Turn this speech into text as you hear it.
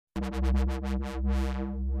She's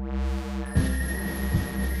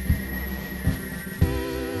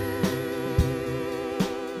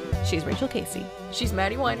Rachel Casey. She's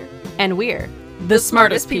Maddie Weiner. And we're the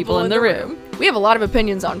smartest people in the room. We have a lot of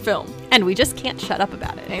opinions on film. And we just can't shut up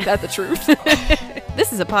about it. Ain't that the truth?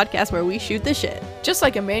 This is a podcast where we shoot the shit. Just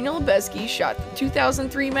like Emmanuel Lubezki shot the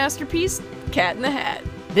 2003 masterpiece, Cat in the Hat.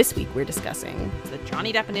 This week we're discussing the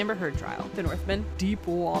Johnny Depp and Amber Heard trial, The Northman, Deep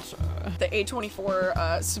Water, the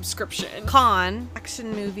A24 subscription. Con,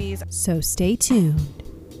 action movies. So stay tuned.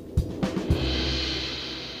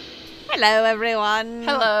 Hello, everyone.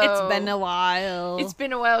 Hello. It's been a while. It's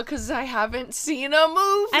been a while because I haven't seen a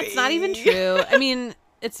movie. That's not even true. I mean,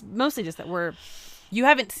 it's mostly just that you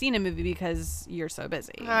haven't seen a movie because you're so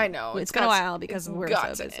busy. I know. It's been a while because we're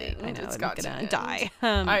so busy. I know. It's I'm gonna die.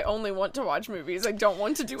 I only want to watch movies. I don't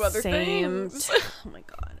want to do other things. Oh my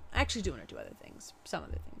god. I actually do want to do other things. Some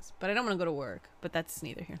other things. But I don't want to go to work. But that's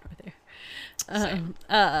neither here nor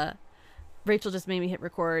there. Rachel just made me hit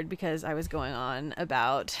record because I was going on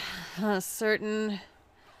about a certain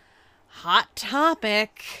hot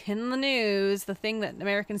topic in the news, the thing that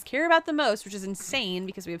Americans care about the most, which is insane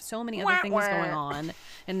because we have so many other things going on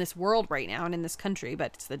in this world right now and in this country,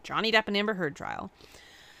 but it's the Johnny Depp and Amber Heard trial.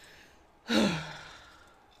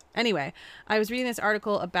 Anyway, I was reading this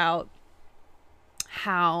article about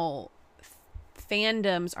how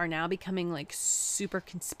fandoms are now becoming like super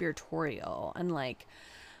conspiratorial and like,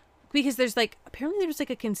 because there's like, apparently there's like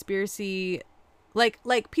a conspiracy,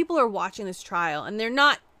 like people are watching this trial and they're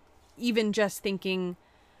not even just thinking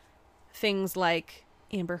things like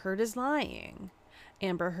Amber Heard is lying,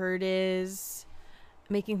 Amber Heard is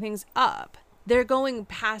making things up. They're going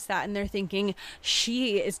past that and they're thinking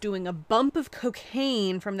she is doing a bump of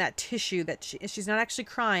cocaine from that tissue that she's not actually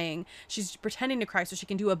crying. She's pretending to cry so she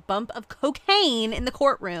can do a bump of cocaine in the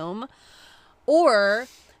courtroom. Or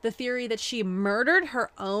the theory that she murdered her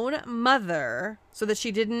own mother so that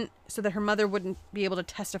her mother wouldn't be able to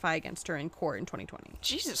testify against her in court in 2020.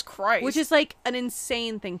 Jesus Christ. Which is like an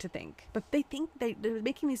insane thing to think. But they think they're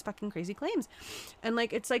making these fucking crazy claims. And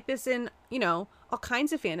like, it's like this in, all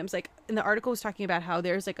kinds of fandoms. Like in the article was talking about how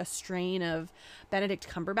there's like a strain of Benedict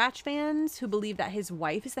Cumberbatch fans who believe that his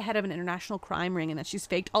wife is the head of an international crime ring and that she's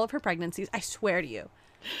faked all of her pregnancies. I swear to you.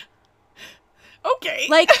 Okay.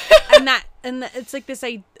 Like, and it's like this,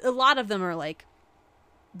 a lot of them are like,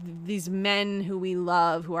 these men who we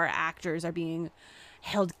love, who are actors, are being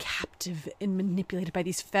held captive and manipulated by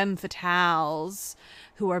these femme fatales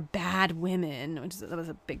who are bad women, that was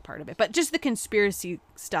a big part of it. But just the conspiracy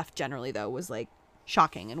stuff generally, though, was like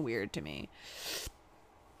shocking and weird to me.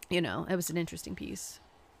 It was an interesting piece.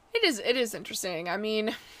 It is interesting. I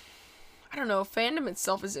mean, I don't know. Fandom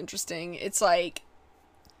itself is interesting. It's like,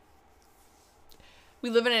 we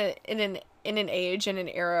live in an age and an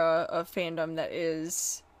era of fandom that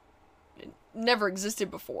is never existed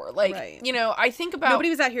before. Like, right. I think about... Nobody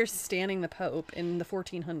was out here standing the Pope in the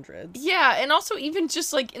 1400s. Yeah, and also even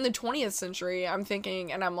just, like, in the 20th century, I'm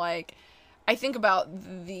thinking, and I'm like, I think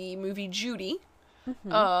about the movie Judy,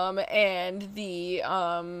 and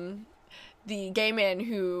the gay men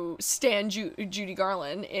who stan Judy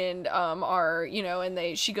Garland and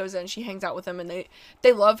and she goes in, she hangs out with them, and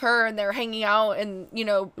they love her, and they're hanging out and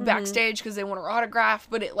backstage because they want her autograph.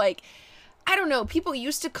 But it, like, I don't know, people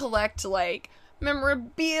used to collect like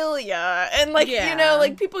memorabilia and like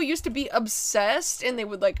like people used to be obsessed, and they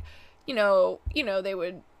would like they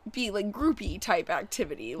would be like groupie type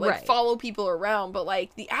activity, like follow people around. But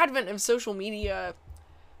like the advent of social media,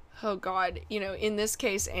 oh God, in this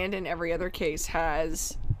case and in every other case,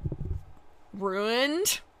 has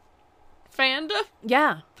ruined fandom.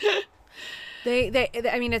 Yeah.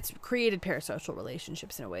 I mean, it's created parasocial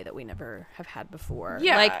relationships in a way that we never have had before.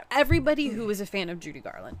 Yeah. Like, everybody who was a fan of Judy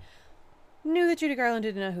Garland knew that Judy Garland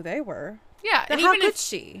didn't know who they were. Yeah. And how could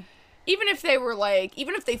she? Even if they were like,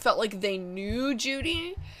 even if they felt like they knew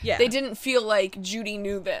Judy, they didn't feel like Judy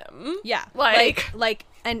knew them. Yeah. Like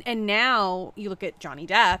and now you look at Johnny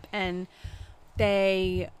Depp and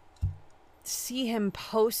they see him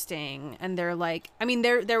posting and they're like, I mean,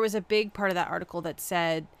 there was a big part of that article that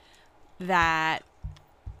said that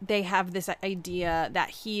they have this idea that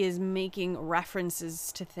he is making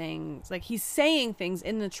references to things, like he's saying things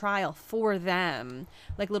in the trial for them,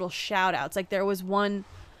 like little shout outs. Like there was one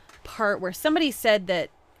part where somebody said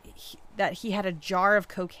that he had a jar of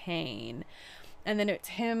cocaine, and then it's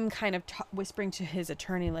him kind of whispering to his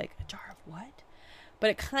attorney, like, a jar of what? But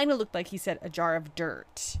it kind of looked like he said a jar of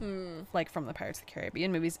dirt, like from the Pirates of the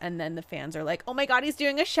Caribbean movies. And then the fans are like, oh my God, he's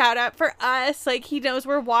doing a shout out for us. Like, he knows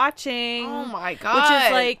we're watching. Oh my God. Which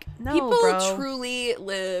is like, no, people bro. truly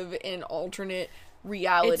live in alternate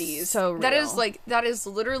realities. It's so That is real. like, that is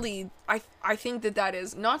literally, I think that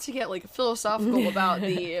is, not to get like philosophical about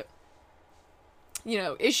the, you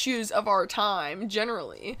know, issues of our time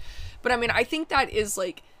generally, but I mean, I think that is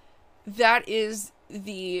like, that is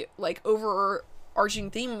the like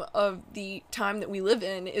overarching theme of the time that we live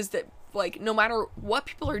in, is that like, no matter what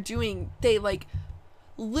people are doing, they like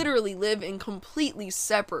literally live in completely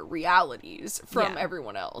separate realities from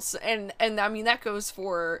everyone else. And I mean, that goes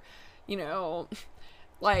for, you know,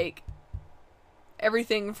 like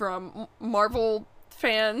everything from Marvel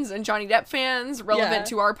fans and Johnny Depp fans relevant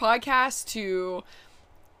to our podcast to,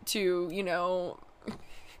 you know,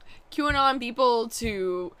 QAnon people,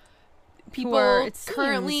 to people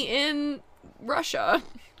currently in Russia.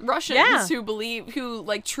 Russians who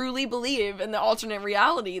like truly believe in the alternate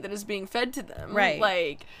reality that is being fed to them. Right.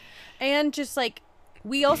 Like, and just like,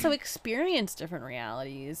 we also experience different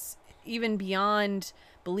realities, even beyond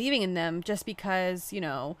believing in them, just because, you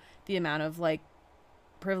know, the amount of like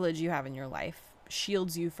privilege you have in your life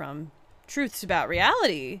shields you from truths about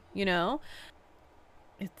reality, you know?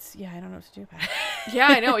 It's, I don't know what to do about it. Yeah,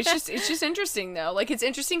 I know. It's just interesting though. Like, it's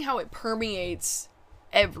interesting how it permeates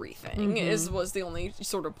everything. Was the only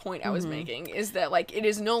sort of point I was making, is that like, it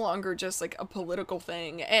is no longer just like a political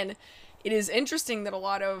thing. And it is interesting that a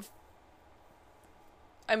lot of,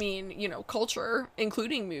 I mean, you know, culture,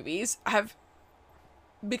 including movies, have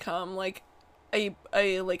become like a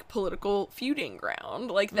like political feuding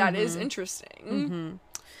ground. Like, that is interesting.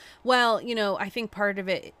 Well, you know, I think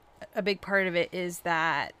a big part of it is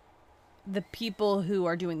that the people who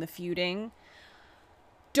are doing the feuding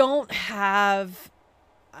don't have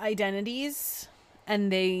identities, and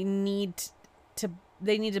they need to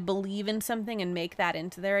believe in something and make that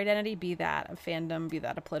into their identity, be that a fandom, be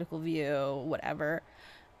that a political view, whatever.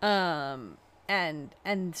 And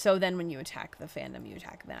so then when you attack the fandom, you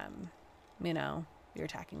attack them, you know, you're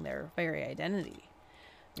attacking their very identity.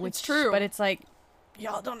 It's true. But it's like,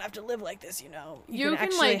 y'all don't have to live like this, you know. You can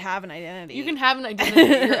actually like, have an identity. You can have an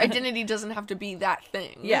identity. Your identity doesn't have to be that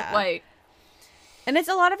thing. Yeah. Like, and it's,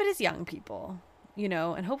 a lot of it is young people, you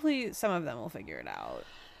know, and hopefully some of them will figure it out.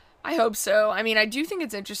 I hope so. I mean, I do think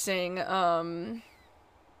it's interesting.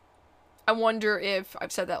 I wonder if,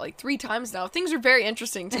 I've said that like 3 times now. Things are very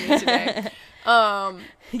interesting to me today.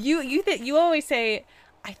 You always say,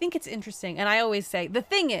 I think it's interesting, and I always say, the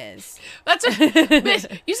thing is. That's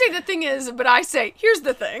you say the thing is, but I say, here's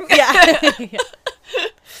the thing. Yeah.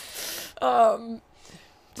 But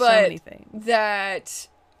so many things. That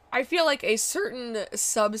I feel like a certain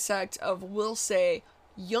subsect of, we'll say,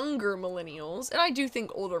 younger millennials, and I do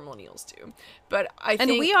think older millennials too, but I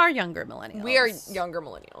think we are younger millennials. We are younger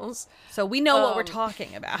millennials, so we know what we're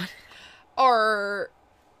talking about. Are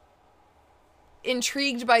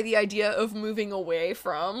intrigued by the idea of moving away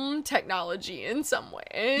from technology in some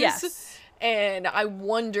ways. Yes. And I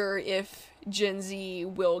wonder if Gen Z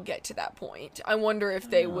will get to that point. I wonder if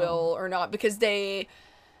they will or not, because they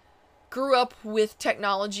grew up with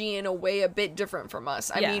technology in a way a bit different from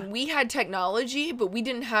us. I mean, we had technology, but we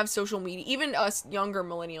didn't have social media. Even us younger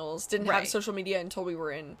millennials didn't have social media until we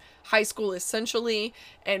were in high school, essentially.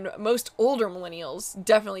 And most older millennials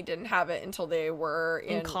definitely didn't have it until they were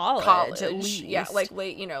in college at least. Yeah, like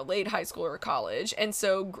late high school or college. And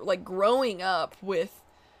so, like, growing up with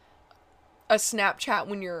a Snapchat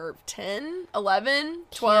when you're 10, 11,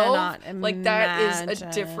 12, like, that is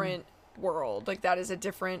a different world. Like, that is a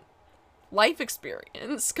different life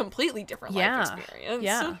experience, completely different life experience.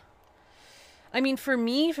 Yeah. I mean, for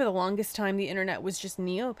me, for the longest time, the internet was just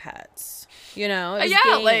Neopets. You know, it was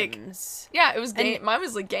games. It was games. Mine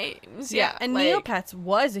was like games. Yeah, and like, Neopets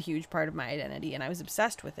was a huge part of my identity, and I was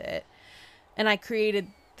obsessed with it. And I created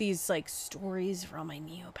these like stories for all my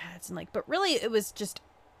Neopets, and like, but really, it was just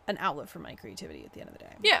an outlet for my creativity at the end of the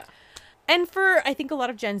day. Yeah. And for, I think, a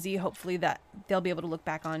lot of Gen Z, hopefully that they'll be able to look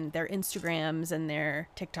back on their Instagrams and their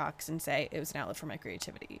TikToks and say, it was an outlet for my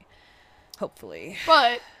creativity. Hopefully.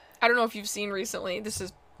 But I don't know if you've seen recently, this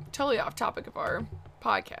is totally off topic of our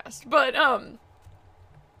podcast, but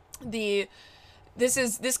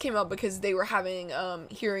this came up because they were having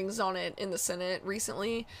hearings on it in the Senate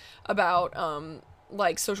recently about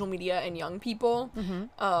like social media and young people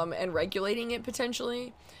and regulating it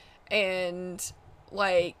potentially. And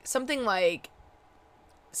like something like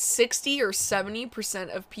 60 or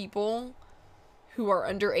 70% of people who are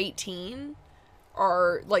under 18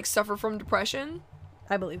 are like suffer from depression.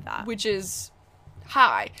 I believe that. Which is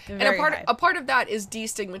high. Very and a part of that is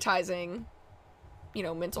destigmatizing, you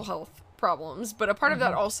know, mental health problems, but a part of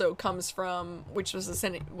that also comes from, which was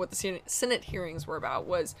what the Senate hearings were about,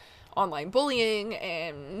 was online bullying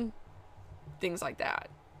and things like that.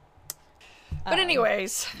 But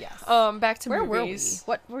anyways, yes. Back to Where movies.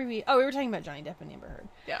 were we? What were we? Oh, we were talking about Johnny Depp and Amber Heard.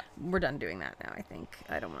 Yeah. We're done doing that now, I think.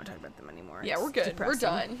 I don't want to talk about them anymore. Yeah, It's we're good. depressing.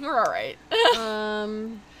 We're done. We're all right.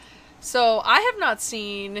 So So I have not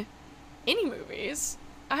seen any movies.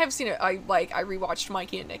 I have seen it. I rewatched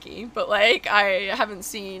Mikey and Nikki, but like I haven't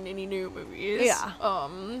seen any new movies. Yeah.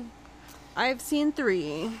 I've seen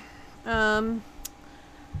 3. I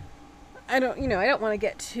don't want to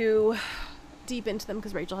get too deep into them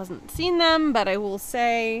because Rachel hasn't seen them, but I will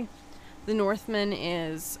say The Northman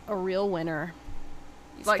is a real winner.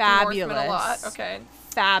 It's like fabulous. The Northman a lot. Okay.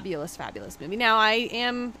 Fabulous movie. Now, I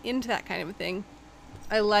am into that kind of a thing.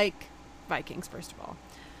 I like Vikings, first of all.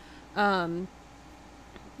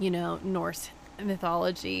 Norse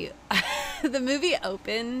mythology. The movie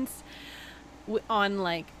opens on,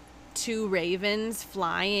 like, 2 ravens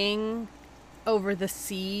flying over the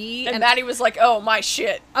sea. And Maddie was like, oh, my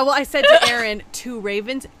shit. Oh, well, I said to Aaron, 2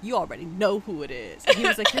 ravens? You already know who it is. And he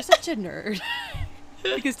was like, you're such a nerd.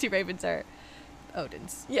 Because 2 ravens are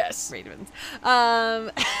Odin's. Yes. Ravens.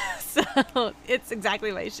 So it's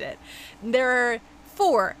exactly my shit. There are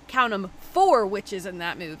 4, count them, 4 witches in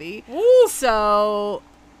that movie. Woo. So,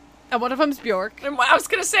 and one of them's Bjork. And I was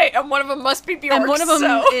going to say, and one of them must be Bjork. And one of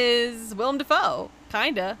them is Willem Dafoe.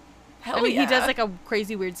 Kinda. Hell yeah. He does like a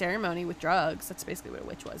crazy weird ceremony with drugs. That's basically what a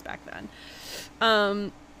witch was back then.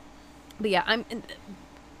 But yeah,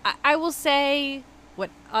 I will say what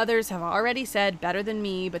others have already said better than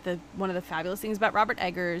me, but one of the fabulous things about Robert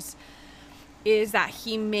Eggers is that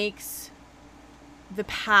he makes the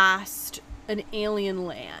past an alien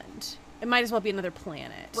land. It might as well be another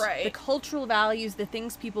planet. Right. The cultural values, the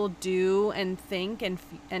things people do and think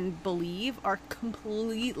and believe are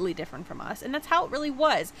completely different from us. And that's how it really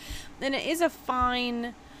was. And it is a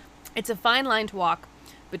fine line to walk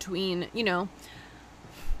between, in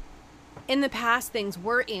the past things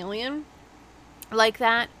were alien like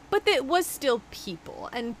that, but it was still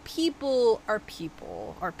people. And people are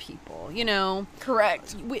people,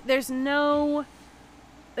 Correct.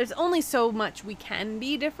 There's only so much we can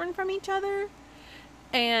be different from each other,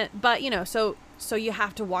 but so you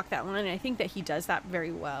have to walk that line, and I think that he does that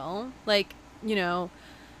very well. Like in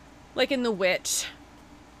The Witch,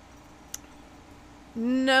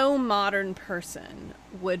 no modern person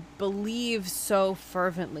would believe so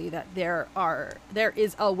fervently that there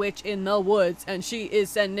is a witch in the woods and she is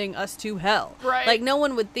sending us to hell. Right. Like, no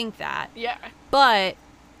one would think that. Yeah. But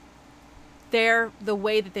the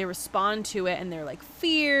way that they respond to it, and their like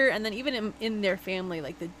fear, and then even in their family,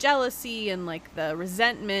 like the jealousy and like the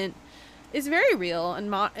resentment is very real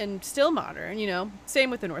and still modern. Same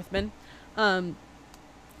with The Northman.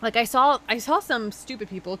 Like I saw some stupid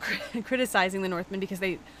people criticizing The Northman because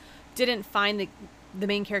they didn't find the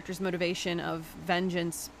main character's motivation of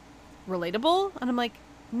vengeance relatable, and I'm like,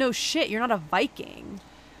 no shit, you're not a Viking.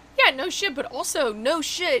 Yeah, no shit, but also no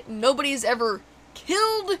shit, nobody's ever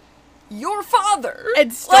killed your father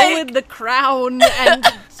and stolen the crown and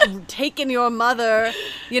taken your mother,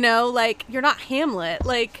 like, you're not Hamlet,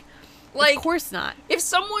 like of course not. If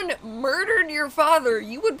someone murdered your father,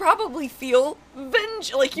 you would probably feel would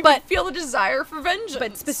feel the desire for vengeance.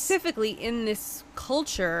 But specifically in this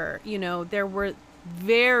culture, there were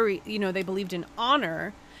very, they believed in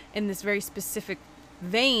honor in this very specific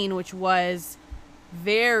vein, which was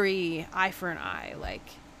very eye for an eye,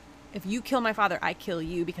 like, if you kill my father, I kill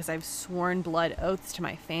you because I've sworn blood oaths to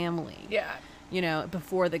my family. Yeah.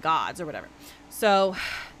 Before the gods or whatever. So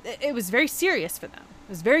it was very serious for them. It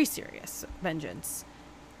was very serious vengeance.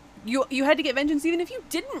 You had to get vengeance even if you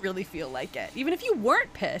didn't really feel like it. Even if you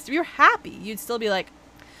weren't pissed. If you were happy, you'd still be like,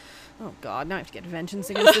 oh God, now I have to get vengeance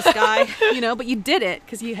against this guy. But you did it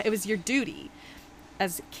because it was your duty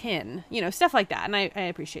as kin. Stuff like that. And I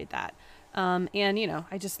appreciate that. And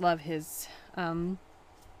I just love his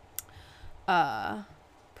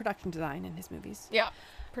production design in his movies. Yeah.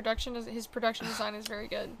 His production design is very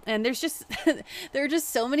good. And there are just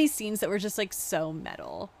so many scenes that were just like so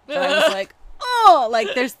metal. So I was like, oh, like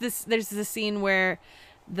there's this scene where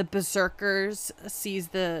the berserkers sees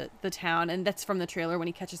the town, and that's from the trailer when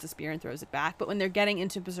he catches the spear and throws it back. But when they're getting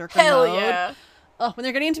into berserker mode, when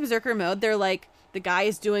they're getting into berserker mode, they're like, the guy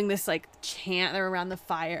is doing this like chant around the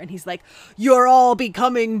fire, and he's like, "You're all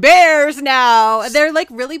becoming bears now." And they're like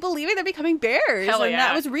really believing they're becoming bears. Hell and yeah.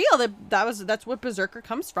 that was real. That's what berserker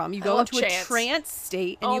comes from. You go into a trance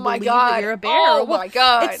state and you believe God. that you're a bear. Oh my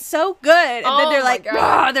God. It's so good. And then they're like,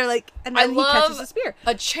 and then he catches the spear.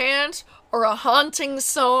 A chant or a haunting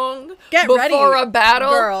song Get ready, before a battle.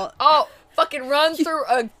 girl. Oh, fucking run through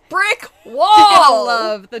a brick You're wall. gonna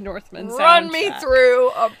love the Northman soundtrack. Run me through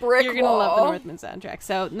a brick wall. You're gonna love the Northman soundtrack.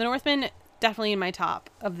 So the Northman, definitely in my top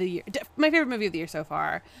of the year. My favorite movie of the year so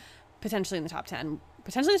far. Potentially in the top 10.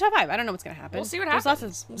 Potentially in the top 5. I don't know what's going to happen. We'll see what There's happens.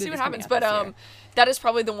 lots of We'll see what movies happens. coming out But this year. that is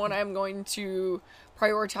probably the one I'm going to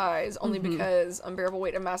prioritize, only because Unbearable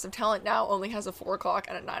Weight of Massive Talent now only has a 4 o'clock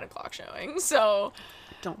and a 9 o'clock showing. So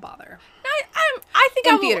Don't bother. I think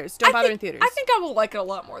In I will, theaters. Don't I bother think- in theaters. I think I will like it a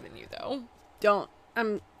lot more than you, though. Don't.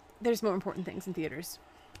 There's more important things in theaters.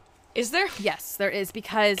 Is there? Yes, there is,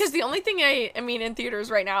 because The only thing I mean in theaters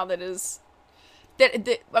right now that is that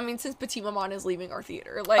I mean, since Petite Maman is leaving our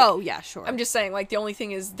theater, like, oh yeah, sure. I'm just saying, like, the only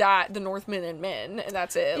thing is that the Northmen and Men, and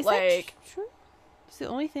that's it. Is like, that true? It's the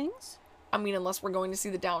only things. I mean, unless we're going to see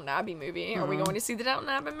the Downton Abbey movie. Are we going to see the Downton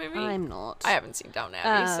Abbey movie? I'm not. I haven't seen Downton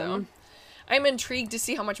Abbey, so I'm intrigued to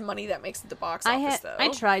see how much money that makes at the box office, though. I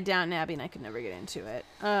tried Downton Abbey and I could never get into it.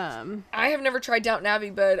 I have never tried Downton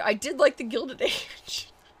Abbey, but I did like the Gilded Age.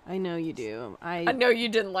 I know you do. I know you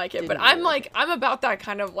didn't like it, but I'm about that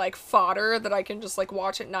kind of, like, fodder that I can just, like,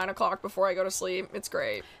 watch at 9 o'clock before I go to sleep. It's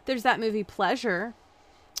great. There's that movie Pleasure.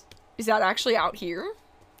 Is that actually out here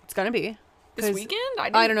It's gonna be this weekend? I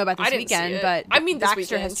don't know about this I didn't see weekend, it. but I mean this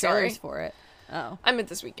Baxter weekend. has trailers Sorry, for it. Oh, I meant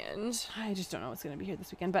this weekend. I just don't know what's gonna be here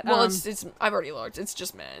this weekend. But Well, it's I've already looked. It's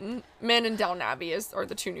just Men and Downton Abbey are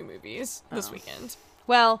the 2 new movies this weekend.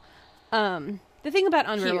 well, the thing about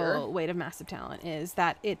Unreal Here. Weight of Massive Talent is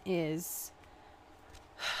that it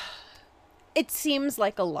seems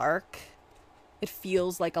like a lark. It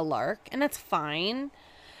feels like a lark, and that's fine.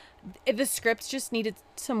 The script just needed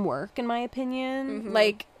some work, in my opinion.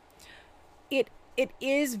 Like, it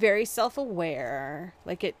is very self-aware.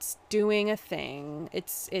 Like, it's doing a thing.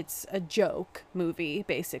 It's a joke movie,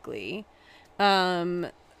 basically.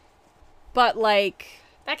 But, like,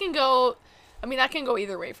 That can go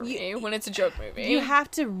either way for me when it's a joke movie. you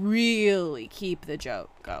have to really keep the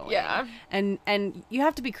joke going. Yeah. And you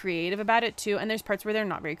have to be creative about it too. And there's parts where they're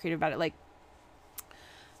not very creative about it. Like,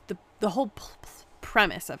 the whole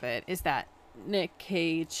premise of it is that Nick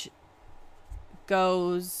Cage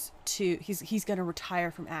goes to he's gonna retire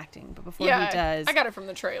from acting, but before he does, I got it from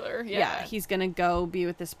the trailer. Yeah, he's gonna go be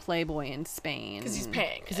with this playboy in Spain because he's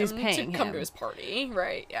paying him to come to his party,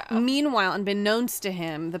 right? Yeah. Meanwhile, unbeknownst to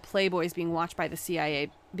him, the playboy is being watched by the CIA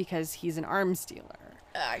because he's an arms dealer.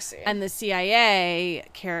 I see. And the CIA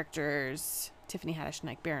characters, Tiffany Haddish and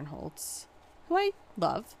Ike Barinholtz, who I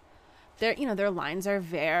love, their lines are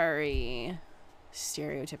very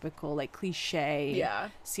stereotypical, like cliche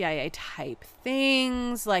CIA type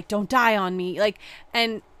things, like "don't die on me," like,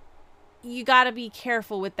 and you got to be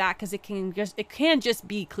careful with that because it can just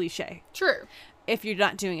be cliche. True. If you're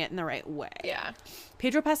not doing it in the right way. Yeah.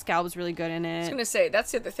 Pedro Pascal was really good in it. I was gonna say,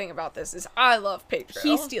 that's the other thing about this is I love Pedro.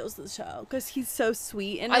 He steals the show because he's so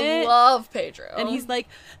sweet in it. I love Pedro, and he's like,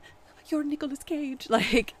 "You're Nicolas Cage."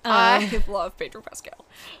 Like, I love Pedro Pascal.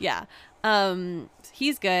 Yeah.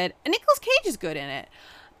 He's good. And Nicolas Cage is good in it.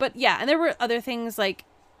 But yeah, and there were other things, like,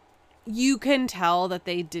 you can tell that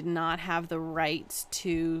they did not have the rights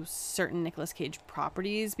to certain Nicolas Cage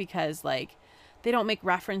properties because, like, they don't make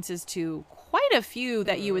references to quite a few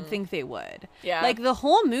that you would think they would. Yeah. Like, the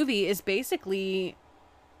whole movie is basically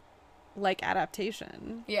like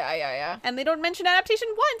adaptation. Yeah. And they don't mention adaptation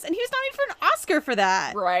once, and he was nominated for an Oscar for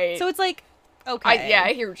that. Right. So it's like, okay.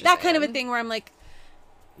 I hear what you're that kind of a saying. thing where I'm like,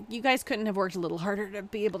 you guys couldn't have worked a little harder to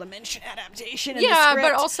be able to mention adaptation in the Yeah, script.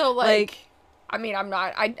 but also, like, I mean,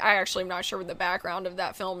 I actually am not sure what the background of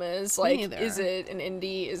that film is. Like, neither. is it an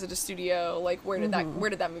indie? Is it a studio? Like, where did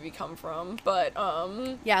that movie come from? But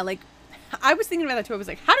yeah, like, I was thinking about that too. I was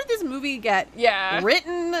like, how did this movie get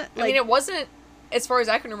written? Like, I mean, it wasn't, as far as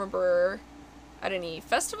I can remember, at any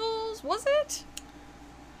festivals, was it?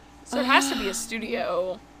 So it has to be a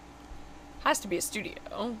studio.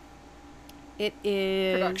 It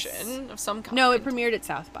is Production of some kind. No, it premiered at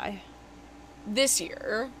South by this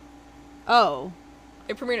year. Oh,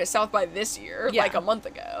 It premiered at South by this year, Yeah. like a month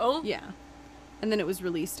ago. yeah, and then it was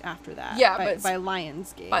released after that. Yeah, by, but by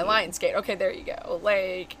Lionsgate. By Lionsgate. Okay, there you go.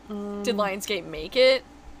 Like, did Lionsgate make it?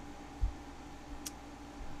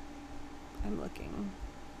 I'm looking.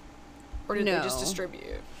 Or did they just No.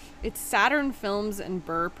 distribute? It's Saturn Films and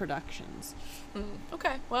Burr Productions.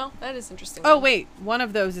 Okay, well, that is interesting. Oh then. wait, one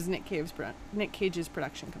of those is Nick Cage's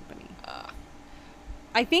production company.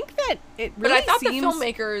 I think that it really But I thought seems... the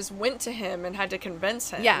filmmakers went to him and had to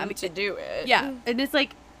convince him to do it. Yeah, and it's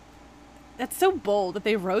like, that's so bold that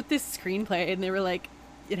they wrote this screenplay and they were like,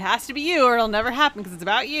 it has to be you or it'll never happen because it's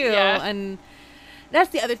about you. Yeah. And that's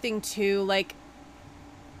the other thing too, like,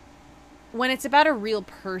 when it's about a real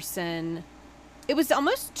person, it was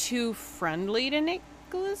almost too friendly to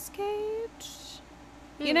Nicolas Cage.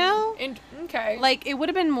 You know? Okay. Like, it would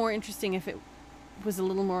have been more interesting if was a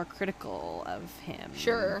little more critical of him.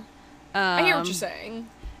 Sure. I hear what you're saying.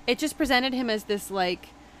 It just presented him as this, like,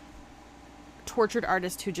 tortured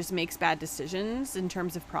artist who just makes bad decisions in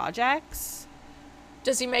terms of projects.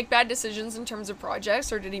 Does he make bad decisions in terms of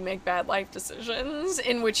projects, or did he make bad life decisions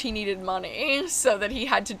in which he needed money so that he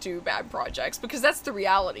had to do bad projects? Because that's the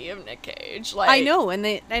reality of Nick Cage. Like, I know, and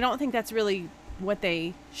I don't think that's really what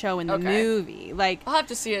they show in the movie. Like, I'll have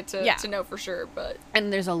to see it to know for sure, but...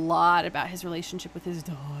 And there's a lot about his relationship with his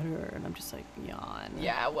daughter, and I'm just like, yawn.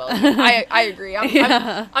 Yeah, well, I agree.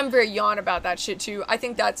 I'm very yawn about that shit, too. I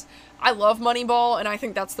think I love Moneyball, and I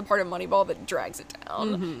think that's the part of Moneyball that drags it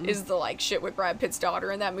down, is the, like, shit with Brad Pitt's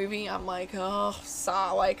daughter in that movie. I'm like,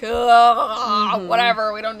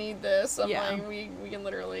 whatever, we don't need this. I'm like, we can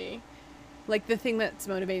literally... Like, the thing that's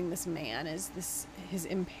motivating this man is his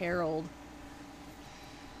imperiled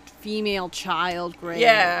female child. Great.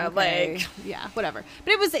 Yeah, okay. like, yeah, whatever.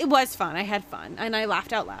 But it was fun. I had fun, and I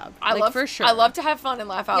laughed out loud. For sure. I love to have fun and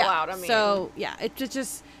laugh out loud. I mean, so yeah, it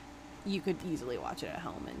just you could easily watch it at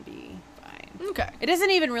home and be fine. Okay. It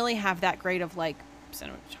doesn't even really have that great of like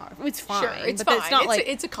cinematography. It's fine. Sure, it's but fine. It's not like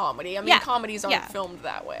it's a comedy. I mean, comedies aren't filmed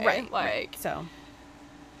that way, right? Like, right. So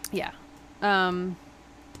yeah,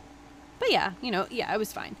 but yeah, it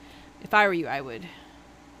was fine. If I were you, I would.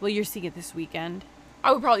 Well, you're seeing it this weekend.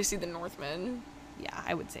 I would probably see The Northman. Yeah,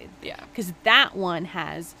 I would say. Yeah. Because that one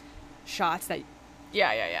has shots that...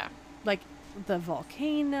 Yeah. Like, the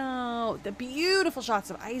volcano, the beautiful shots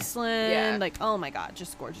of Iceland. Yeah. Like, oh my god,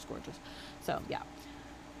 just gorgeous. So, yeah.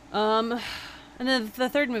 And then the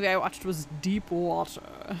third movie I watched was Deep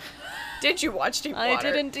Water. Did you watch Deep Water? I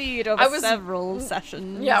did indeed, over several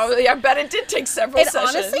sessions. Yeah, I bet it did take several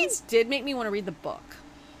sessions. It honestly did make me want to read the book.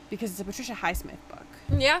 Because it's a Patricia Highsmith book.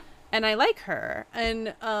 Yeah. And I like her,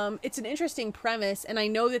 and it's an interesting premise, and I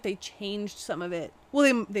know that they changed some of it.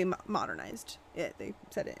 Well, they modernized it. They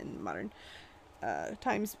said it in modern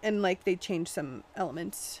times, and like they changed some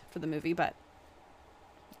elements for the movie, but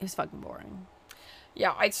it was fucking boring.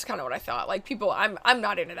 Yeah, it's kind of what I thought. Like, people, I'm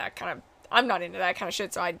not into that kind of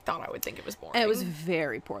shit, so I thought I would think it was boring. And it was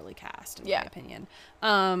very poorly cast, in my opinion.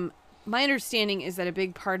 My understanding is that a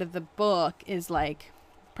big part of the book is like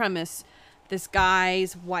premise. This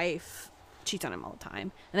guy's wife cheats on him all the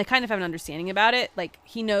time. And they kind of have an understanding about it. Like,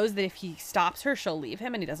 he knows that if he stops her, she'll leave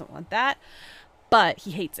him, and he doesn't want that. But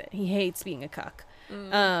he hates it. He hates being a cuck.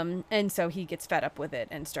 And so he gets fed up with it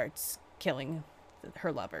and starts killing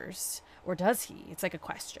her lovers. Or does he? It's like a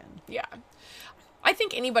question. Yeah. I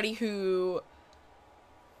think anybody who...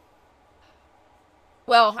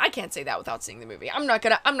 Well, I can't say that without seeing the movie. I'm not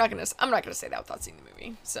gonna say that without seeing the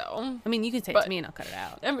movie. So, I mean, you can say it to me and I'll cut it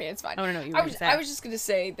out. I mean, it's fine. I don't know what you were gonna say. I was just gonna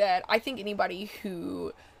say that I think anybody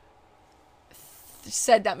who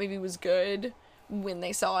said that movie was good when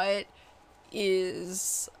they saw it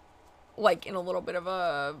is like in a little bit of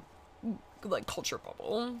a like culture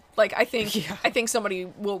bubble. Like, I think somebody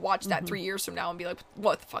will watch that 3 years from now and be like,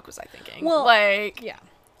 "What the fuck was I thinking?" Well, like, yeah,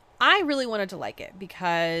 I really wanted to like it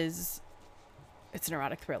because it's an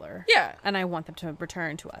erotic thriller. Yeah. And I want them to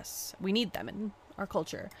return to us. We need them in our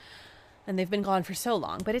culture. And they've been gone for so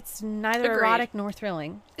long. But it's neither erotic nor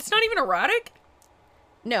thrilling. It's not even erotic?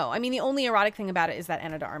 No. I mean, the only erotic thing about it is that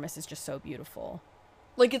Anna de Armas is just so beautiful.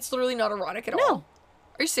 Like, it's literally not erotic at all? No.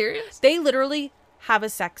 Are you serious? They literally have a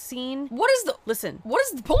sex scene. What is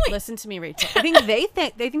the point? Listen to me, Rachel. I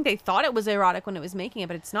think they thought it was erotic when it was making it,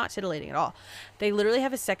 but it's not titillating at all. They literally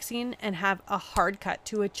have a sex scene and have a hard cut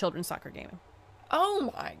to a children's soccer game.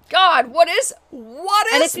 Oh my god, what is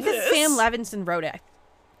and it's because Sam Levinson wrote it.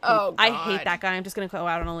 Oh, God. I hate that guy. I'm just going to go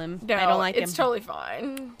out on a limb. No, I don't like him. It's totally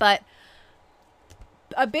fine. But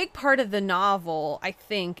a big part of the novel, I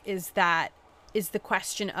think, is the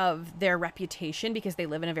question of their reputation, because they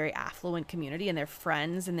live in a very affluent community and their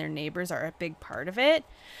friends and their neighbors are a big part of it.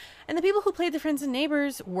 And the people who played the friends and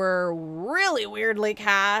neighbors were really weirdly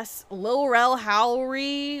cast. Lil Rel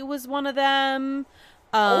Howery was one of them.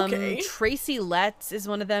 Okay. Tracy Letts is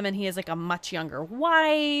one of them, and he has like a much younger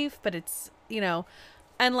wife, but it's,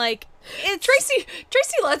 and like it's Tracy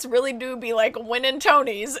Letts really do be like winning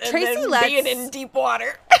Tonys and Tracy then Letts, being in Deep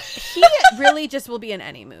Water. He really just will be in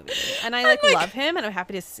any movie, and I like love him, and I'm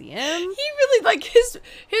happy to see him. He really like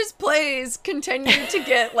his plays continue to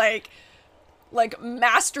get like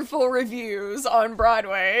masterful reviews on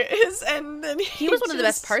Broadway. And then he was one of the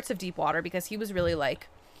best parts of Deep Water, because he was really like,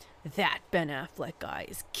 that Ben Affleck guy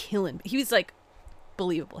is killing. He was like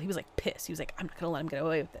believable. He was like pissed. He was like, I'm not gonna let him get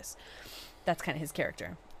away with this. That's kind of his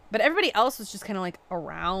character. But everybody else was just kind of like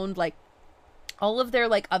around, like all of their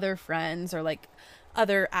like other friends, or like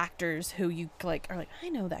other actors who you like are like, I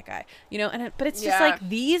know that guy, you know, but it's just Yeah. like,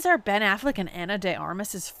 these are Ben Affleck and Ana de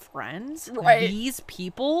Armas's friends. Right. These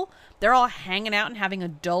people, they're all hanging out and having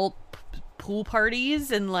adult pool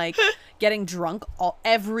parties and like getting drunk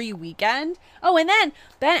every weekend. Oh, and then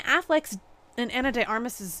Ben Affleck's and Ana de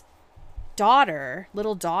Armas's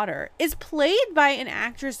little daughter, is played by an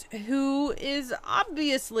actress who is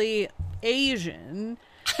obviously Asian.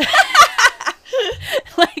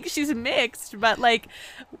 Like, she's mixed, but like,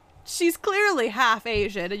 she's clearly half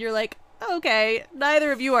Asian, and you're like, okay,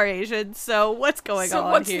 neither of you are Asian, so what's going on So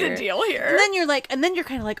what's here? the deal here? And then you're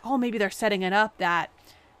kind of like, oh, maybe they're setting it up that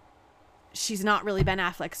she's not really Ben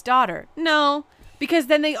Affleck's daughter. No, because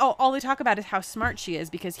then all they talk about is how smart she is,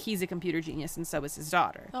 because he's a computer genius and so is his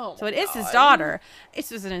daughter. Oh so my it is his God. daughter. It's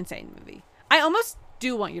just an insane movie. I almost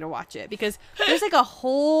do want you to watch it, because there's like a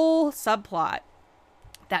whole subplot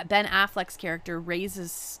that Ben Affleck's character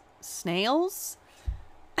raises snails.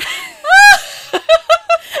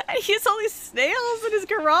 And he has all these snails in his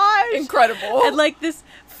garage. Incredible. And like this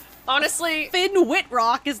honestly, Finn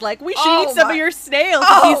Whitrock is like, we should Oh eat some my- of your snails.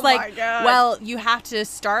 Oh And he's like, my God. well, you have to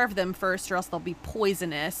starve them first or else they'll be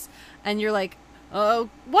poisonous. And you're like, oh,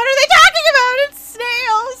 what are they talking about? It's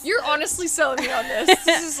snails. you're honestly selling me on this.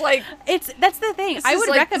 This is like That's the thing. I would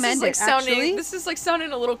recommend it, sounding, actually. This is like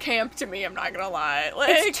sounding a little camp to me. I'm not gonna lie. Like,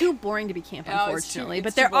 It's too boring to be camp, Oh, unfortunately. it's But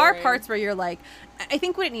too there are boring. parts where you're like, I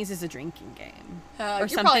think what it needs is a drinking game you're or probably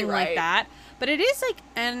something like right. that. But it is like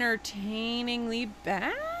entertainingly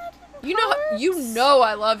bad. You know,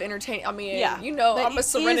 I love entertaining. I mean, you know, but I'm a it is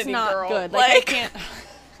Serenity not girl. Good. Like, I can't.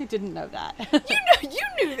 I didn't know that. you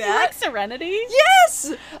knew You that. like Serenity?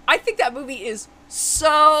 Yes, I think that movie is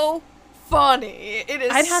so funny. It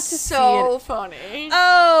is. I'd have to so see funny.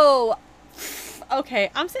 Oh, okay.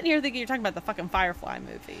 I'm sitting here thinking you're talking about the fucking Firefly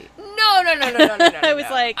movie. No. I was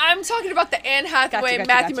like- I'm talking about the Anne Hathaway, Gotcha,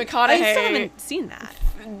 Matthew gotcha. McConaughey, I still haven't seen that.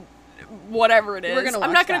 whatever it is. We're gonna I'm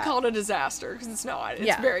watch not gonna that. call it a disaster because it's not. It's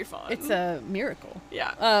Yeah. very fun. It's a miracle.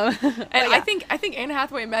 yeah. But And yeah. I think Anne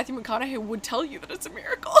Hathaway and Matthew McConaughey would tell you that it's a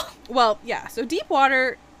miracle. Well, yeah. So Deep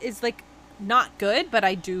Water is like not good, but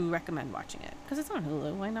I do recommend watching it because it's on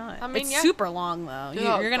Hulu. Why not? I mean, it's yeah. super long though.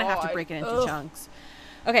 Oh, You're gonna have to God. break it into Ugh. chunks.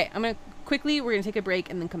 Okay, we're gonna take a break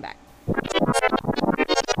and then come back.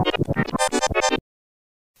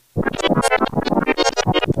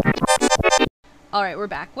 All right, we're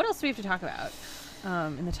back. What else do we have to talk about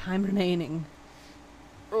in the time remaining?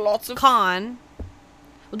 Lots of. Con.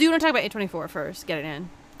 Well, do you want to talk about A24 first? Get it in.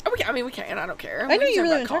 Oh, we can. I don't care. I know We can you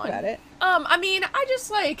really want talk to talk about it. I mean, I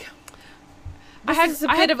just like. This is a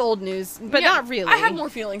bit of old news, but yeah, not really. I had more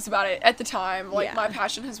feelings about it at the time. Like, Yeah. my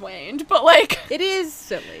passion has waned, but like, It is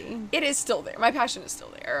silly. it is still there. My passion is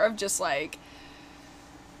still there. Of just like.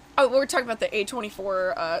 Oh, we're talking about the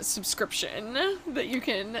A24 subscription that you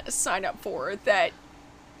can sign up for. That,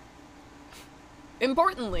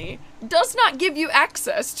 importantly, does not give you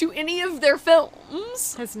access to any of their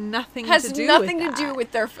films. Has nothing Has to do nothing with to do that.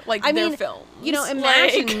 with their their films. You know,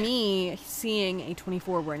 imagine Like- me seeing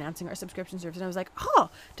A24. We're announcing our subscription service, and I was like, oh,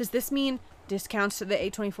 does this mean discounts to the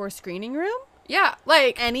A24 screening room? Yeah,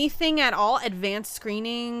 like Anything at all? Advanced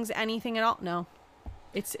screenings? Anything at all? No.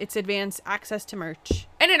 It's advanced access to merch.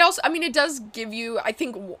 And it also, I mean, it does give you, I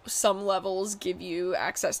think some levels give you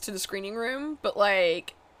access to the screening room, but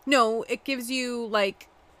like, No, it gives you like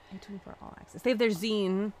A24 all access. They have their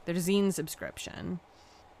zine subscription.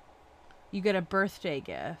 You get a birthday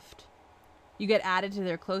gift. You get added to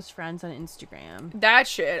their close friends on Instagram. that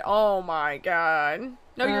shit, oh my god.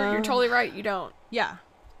 No, you're totally right, you don't. Yeah.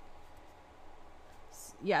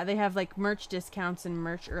 Yeah, they have like merch discounts and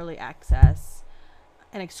merch early access,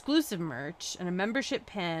 and exclusive merch, and a membership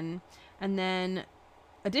pin, and then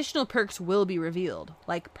additional perks will be revealed,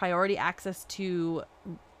 like priority access to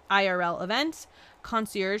IRL events,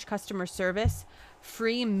 concierge customer service,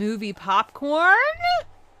 free movie popcorn,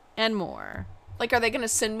 and more. Like, are they gonna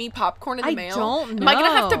send me popcorn in the I mail? don't Am I gonna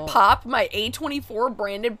have to know. pop my A24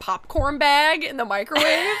 branded popcorn bag in the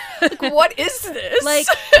microwave? Like, what is this? Like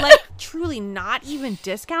truly not even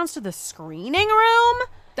discounts to the screening room?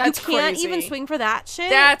 That's you can't crazy. even swing for that shit?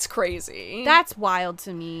 That's crazy. That's wild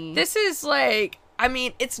to me. This is like, I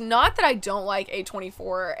mean, it's not that I don't like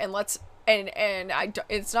A24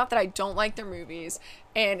 it's not that I don't like their movies,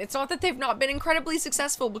 and it's not that they've not been incredibly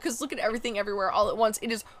successful, because look at Everything Everywhere All at Once.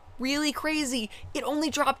 It is really crazy. It only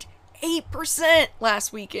dropped 8%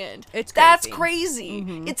 last weekend. It's That's crazy. crazy.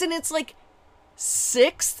 Mm-hmm. It's in its like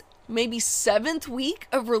 6th maybe 7th week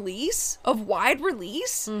of release, of wide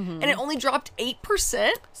release, and it only dropped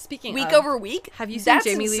 8% Speaking week of, over week. have you seen That's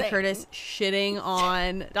Jamie Lee insane. Curtis shitting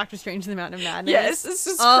on Doctor Strange in the Mountain of Madness? Yes, this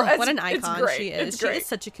is what an it's icon great. she is. It's She great. is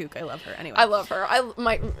such a kook. I love her. Anyway, I love her.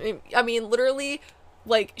 I mean, literally,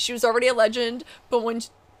 like, she was already a legend, but when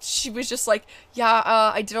she was just like, yeah,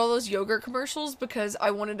 I did all those yogurt commercials because I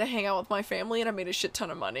wanted to hang out with my family and I made a shit ton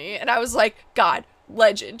of money. And I was like, God,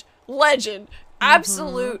 legend,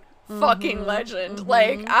 absolute fucking legend.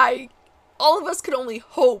 Like, all of us could only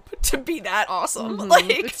hope to be that awesome. Like,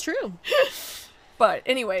 it's true. but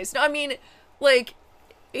anyways, no, I mean, like,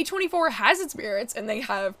 A24 has its merits, and they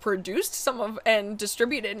have produced some of, and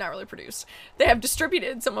distributed, not really produced, they have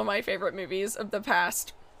distributed some of my favorite movies of the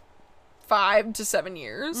past 5 to 7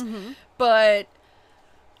 years. But,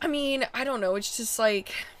 I mean, I don't know, it's just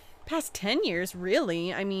like, Past 10 years,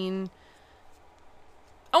 really. I mean,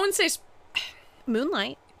 I wouldn't say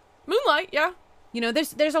Moonlight. Moonlight, yeah. You know,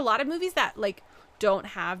 there's a lot of movies that, like, don't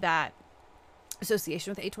have that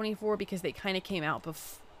association with A24 because they kind of came out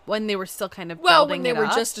when they were still kind of Well, building when they it were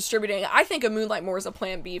up. just distributing, I think of Moonlight more as a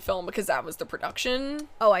Plan B film because that was the production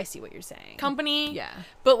Oh, I see what you're saying. company. Yeah.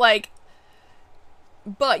 But, like,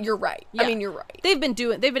 but you're right. Yeah. I mean, you're right. They've been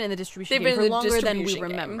in the distribution They've game been for in the longer than we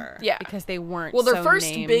distribution game. remember. Yeah. Because they weren't Well, their so first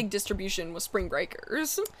named, big distribution was Spring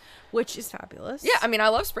Breakers. which is fabulous. Yeah, I mean, I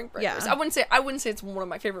love Spring Breakers. Yeah. I wouldn't say it's one of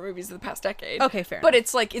my favorite movies of the past decade. Okay, fair But enough.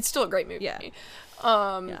 it's like, it's still a great movie. Yeah.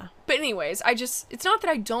 Yeah. But anyways, it's not that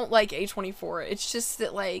I don't like A24. It's just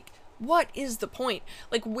that, like, what is the point?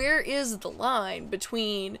 Like, where is the line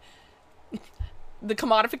between the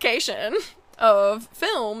commodification of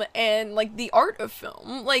film and, like, the art of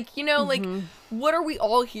film? Like, you know, like, what are we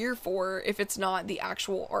all here for if it's not the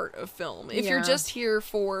actual art of film? If you're Yeah. just here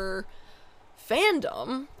for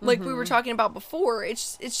fandom, like we were talking about before,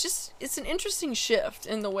 it's an interesting shift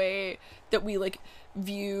in the way that we, like,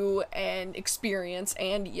 view and experience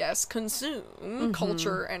and, yes, consume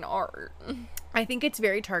culture and art. I think it's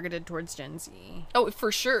very targeted towards Gen Z. Oh, it for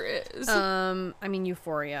sure is. I mean,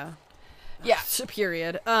 Euphoria. Yeah.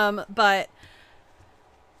 Period. But,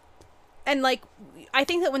 and, like, I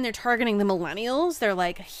think that when they're targeting the millennials, they're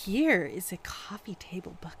like, here is a coffee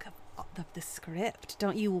table book of the script.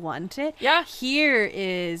 Don't you want it? Yeah. Here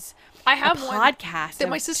is I have a one podcast that of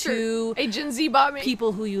my sister, two a Gen Z, bought me.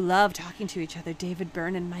 people who you love talking to each other, David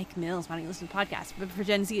Byrne and Mike Mills. Why don't you listen to podcasts? But for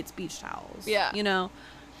Gen Z, it's beach towels. Yeah. You know?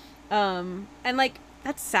 And, like,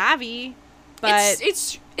 that's savvy, but...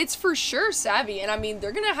 It's for sure savvy, and I mean,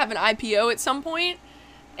 they're gonna have an IPO at some point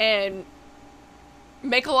and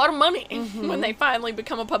make a lot of money when they finally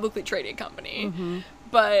become a publicly traded company.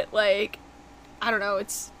 But, like, I don't know,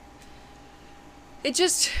 it's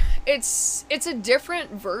a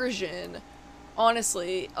different version,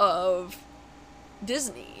 honestly, of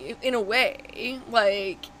Disney in a way.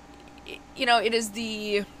 Like, you know, it is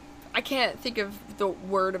I can't think of the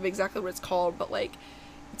word of exactly what it's called, but, like,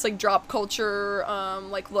 it's like drop culture,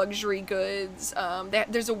 like luxury goods.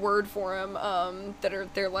 There's a word for them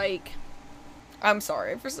they're like, I'm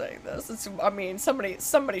sorry for saying this. I mean,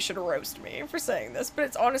 somebody should roast me for saying this, but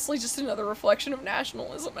it's honestly just another reflection of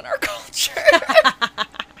nationalism in our culture.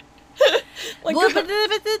 Like, well, but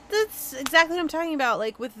that's exactly what I'm talking about,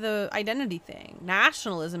 like, with the identity thing.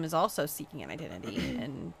 Nationalism is also seeking an identity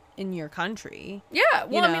in your country. yeah,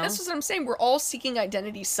 well, you I mean, know? that's what I'm saying. We're all seeking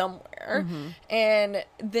identity somewhere. And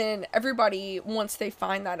then everybody, once they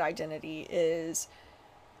find that identity, is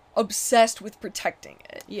obsessed with protecting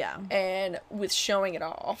it. Yeah. And with showing it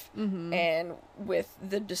off. And with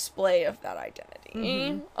the display of that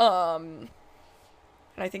identity. And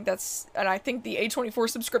I think the A24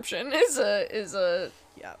 subscription is a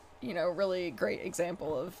Yeah. you know, really great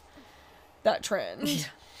example of that trend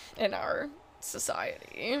in our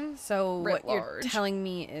society. So writ what you're large. telling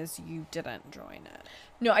me is you didn't join it.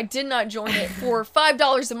 No, I did not join it for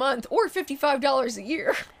 $5 a month or $55 a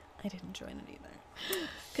year. I didn't join it either.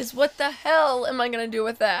 Because what the hell am I going to do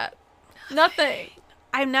with that? Nothing.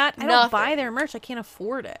 I don't buy Nothing. their merch. I can't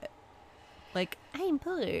afford it. Like, I'm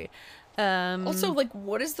poor. Also, like,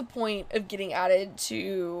 what is the point of getting added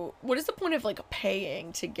to... What is the point of, like,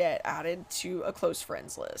 paying to get added to a close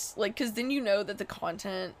friends list? Like, because then you know that the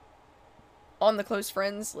content on the close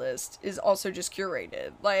friends list is also just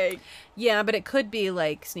curated. Like... Yeah, but it could be,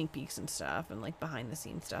 like, sneak peeks and stuff and, like, behind the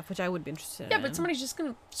scenes stuff, which I would be interested in. Yeah, but somebody's just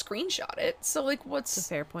gonna screenshot it. So, like, what's... It's a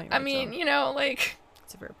fair point. I Rachel. mean, you know, like...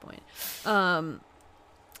 It's a fair point.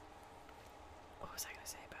 What was I going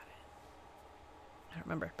to say about it? I don't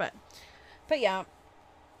remember, but yeah.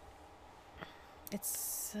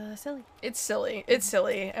 It's silly. It's silly. It's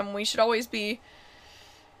silly. And we should always be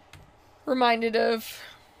reminded of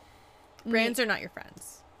Brands are not your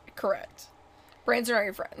friends. Correct. Brands are not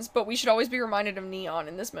your friends, but we should always be reminded of Neon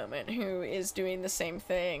in this moment, who is doing the same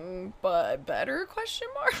thing, but better, question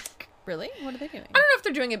mark? Really? What are they doing? I don't know if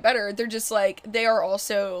they're doing it better. They're just, like, they are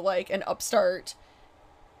also, like, an upstart,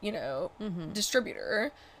 you know,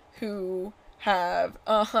 distributor who have,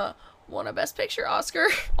 won a Best Picture Oscar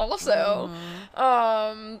also,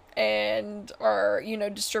 and are, you know,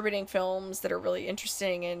 distributing films that are really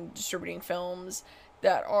interesting and distributing films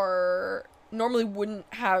that are normally wouldn't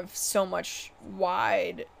have so much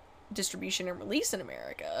wide distribution and release in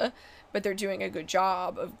America, but they're doing a good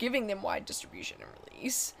job of giving them wide distribution and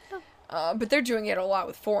release. But they're doing it a lot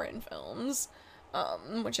with foreign films,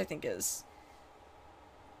 which I think is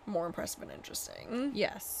more impressive and interesting.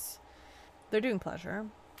 Yes. They're doing Pleasure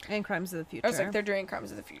and Crimes of the Future. I was like, they're doing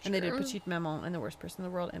Crimes of the Future. And they did Petite Maman and The Worst Person in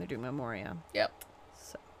the World, and they're doing Memoria. Yep.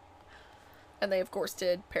 So. And they, of course,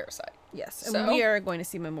 did Parasite. Yes. And So? we are going to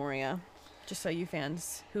see Memoria, just so you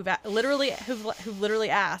fans who've literally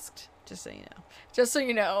asked, just so you know. Just so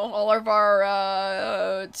you know, all of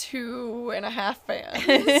our 2.5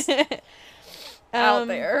 fans out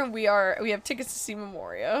there, we have tickets to see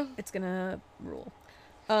Memoria. It's gonna rule.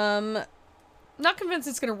 Not convinced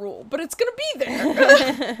it's gonna rule, but it's gonna be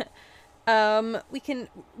there.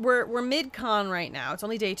 We're mid-con right now. It's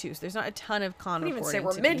only day 2, so there's not a ton of con I don't even say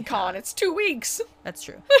reporting we're to be mid-con. had. It's 2 weeks. That's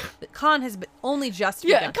true. The con has only just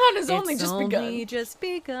begun. Yeah, con has only It's just begun. only just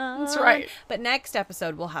begun. That's right. But next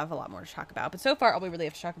episode, we'll have a lot more to talk about. But so far, all we really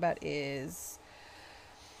have to talk about is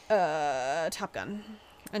Top Gun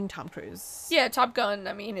and Tom Cruise. Yeah, Top Gun.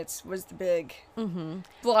 I mean, was the big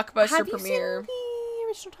blockbuster Have you premiere. seen the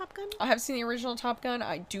original Top Gun? I have seen the original Top Gun.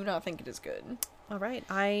 I do not think it is good. All right.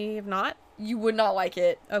 I have not. You would not like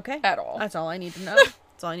it Okay. at all. That's all I need to know.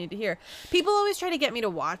 That's all I need to hear. People always try to get me to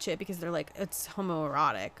watch it because they're like, it's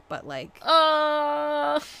homoerotic, but like,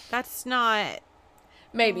 that's not.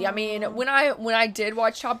 Maybe. I mean, when I did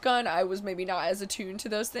watch Top Gun, I was maybe not as attuned to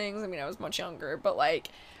those things. I mean, I was much younger, but like,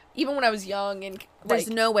 even when I was young and There's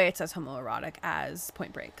like, no way it's as homoerotic as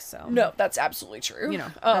Point Break. So no, that's absolutely true. you know,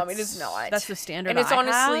 it is not. That's the standard. And it's I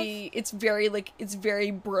honestly, have. it's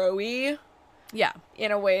very bro-y Yeah.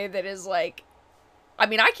 in a way that is like, I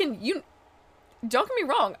mean, don't get me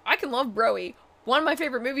wrong, I can love bro-y. One of my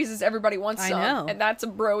favorite movies is Everybody Wants I Some, know. and that's a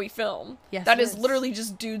bro-y film. Yes, that it is is. literally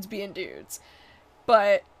just dudes being dudes.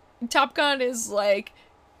 But Top Gun is like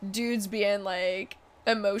dudes being like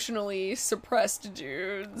emotionally suppressed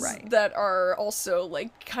dudes Right. that are also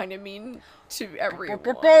like kind of mean to everyone.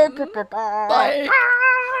 Like,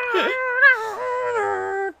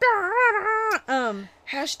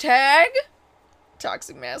 hashtag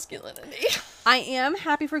toxic masculinity. I am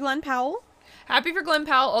happy for Glenn Powell. Happy for Glenn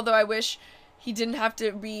Powell, although I wish he didn't have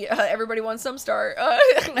to be Everybody Wants Some star.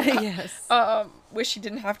 Yes. Wish he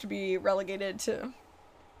didn't have to be relegated to...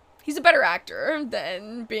 He's a better actor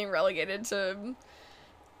than being relegated to,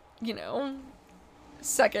 you know,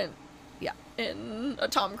 second Yeah. in a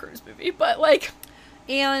Tom Cruise movie. But, like...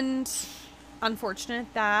 And unfortunate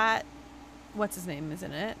that what's his name is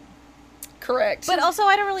in it. Correct. But also,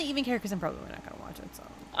 I don't really even care because I'm probably not gonna watch it. So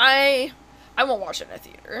I won't watch it in a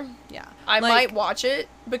theater. yeah, I Like, might watch it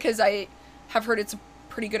because I have heard it's a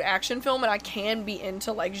pretty good action film, and I can be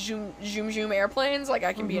into like zoom airplanes. Like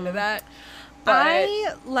I can be into that. But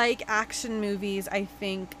I like action movies. I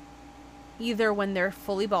think either when they're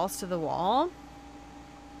fully balls to the wall.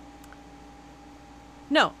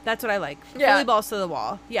 No, that's what I like. Yeah. Fully balls to the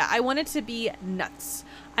wall. Yeah, I want it to be nuts.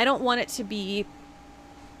 I don't want it to be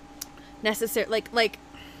necessary. Like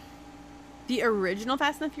the original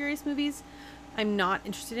Fast and the Furious movies, I'm not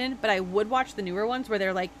interested in, but I would watch the newer ones where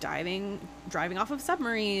they're like driving off of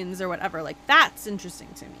submarines or whatever. Like that's interesting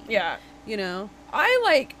to me. yeah, You know?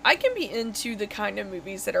 I can be into the kind of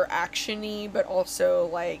movies that are action-y, but also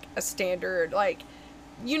like a standard, like,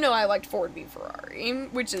 you know, I liked Ford v Ferrari,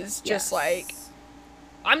 which is just Yes. like,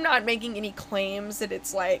 I'm not making any claims that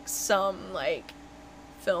it's like some like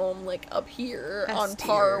film like up here S on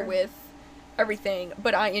par tier. with everything,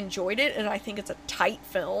 but I enjoyed it, and I think it's a tight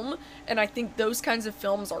film, and I think those kinds of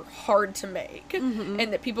films are hard to make, and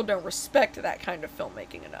that people don't respect that kind of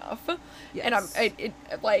filmmaking enough. And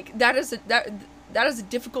like that is a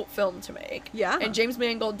difficult film to make. Yeah. And James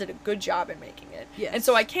Mangold did a good job in making it. Yes. And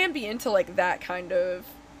so I can be into like that kind of,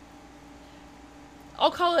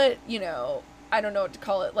 I'll call it, you know, I don't know what to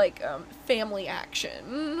call it, like family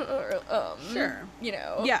action, or Sure. you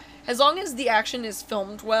know, Yeah. as long as the action is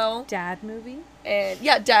filmed well, Dad movie? and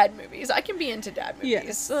yeah, dad movies. I can be into dad movies.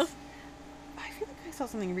 Yes. I feel like I saw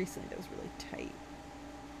something recently that was really tight.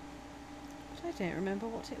 But I don't remember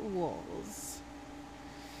what it was.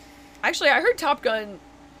 Actually, I heard Top Gun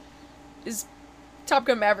is Top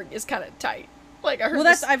Gun Maverick is kind of tight. Like I heard. Well,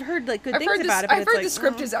 that's I've heard like good things about it. But I've heard like, the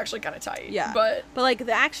script is actually kind of tight. Yeah, but like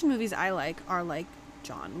the action movies I like are like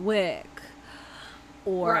John Wick,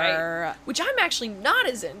 or which I'm actually not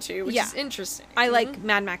as into, which is interesting. I like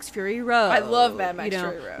Mad Max Fury Road. I love Mad Max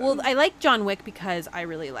Fury Road. Well, I like John Wick because I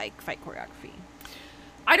really like fight choreography.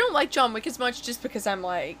 I don't like John Wick as much just because I'm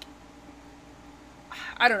like,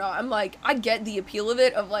 I don't know. I'm like, I get the appeal of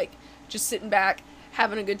it, of like just sitting back,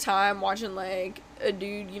 having a good time, watching like a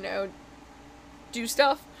dude, you know, do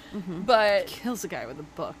stuff. Mm-hmm. But kills a guy with a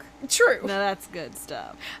book. True. No, that's good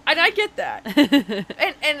stuff. And I get that.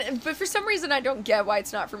 But for some reason I don't get why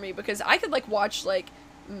it's not for me, because I could like watch like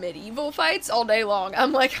medieval fights all day long.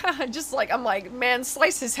 I'm like, I'm like, man,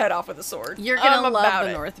 slice his head off with a sword. You're gonna love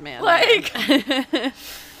the it. Northman. Like,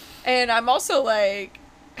 and I'm also like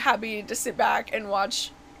happy to sit back and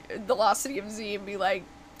watch The Lost City of Z and be like,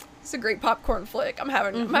 it's a great popcorn flick. I'm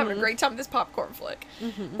having a great time with this popcorn flick.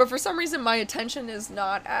 Mm-hmm. But for some reason, my attention is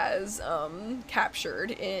not as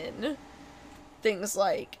captured in things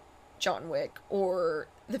like John Wick or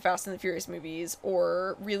the Fast and the Furious movies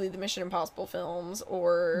or really the Mission Impossible films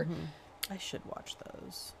or... I should watch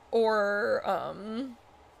those. Or,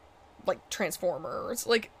 like, Transformers.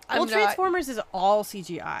 Like, Transformers is all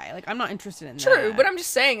CGI. Like, I'm not interested in that. True, but I'm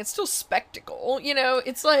just saying, it's still spectacle, you know?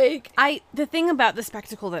 It's like... The thing about the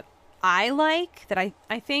spectacle that I like, that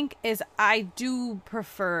I think, is I do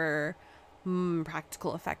prefer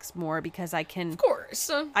practical effects more, because I can... Of course.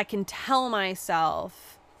 I can tell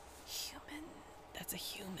myself, that's a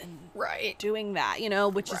human doing that, you know,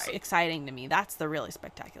 which is exciting to me. That's the really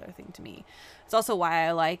spectacular thing to me. It's also why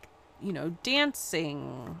I like, you know,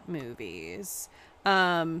 dancing movies.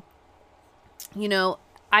 You know,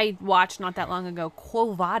 I watched not that long ago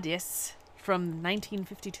Quo Vadis from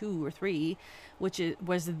 1952 or 3, which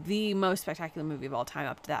was the most spectacular movie of all time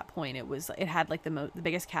up to that point. It had like the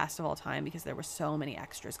biggest cast of all time because there were so many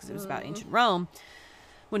extras, because it was about ancient Rome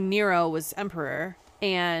when Nero was emperor,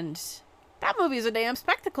 and that movie is a damn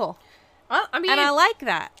spectacle. I mean, and I like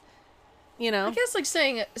that. You know, I guess like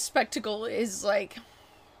saying spectacle is like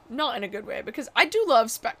not in a good way, because I do love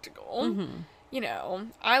spectacle. Mm-hmm. You know,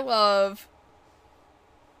 I love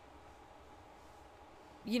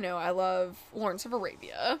Lawrence of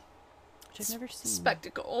Arabia, which I've never seen.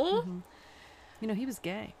 Spectacle. Mm-hmm. You know, he was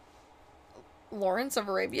gay. Lawrence of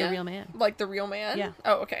Arabia, the real man, like the real man. Yeah.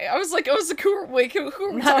 Oh, okay. I was like, who are we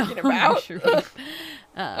talking about? Sure.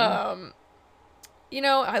 You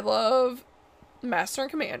know, I love Master and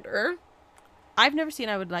Commander. I've never seen.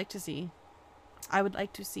 I would like to see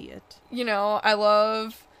it. You know, I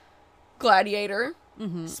love Gladiator,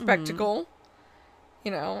 Spectacle. Mm-hmm.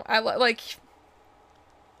 You know, I like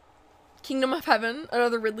Kingdom of Heaven,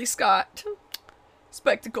 another Ridley Scott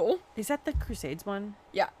Spectacle. Is that the Crusades one?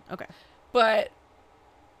 Yeah. Okay. But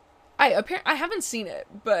I haven't seen it,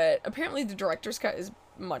 but apparently the director's cut is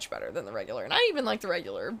much better than the regular, and I even like the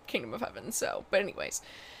regular Kingdom of Heaven. So, but anyways,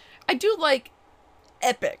 I do like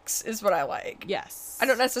epics, is what I like. Yes. I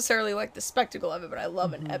don't necessarily like the spectacle of it, but I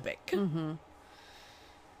love an epic. Mm-hmm.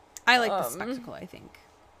 I like the spectacle, I think.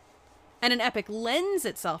 And an epic lends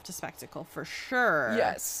itself to spectacle for sure.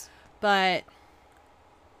 Yes. But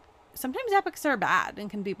sometimes epics are bad and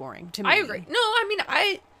can be boring to me. I agree. No, I mean,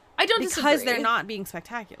 I don't disagree. Because they're not being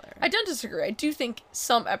spectacular. I don't disagree. I do think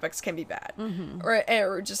some epics can be bad. Mm-hmm.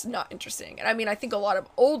 Or just not interesting. And I mean, I think a lot of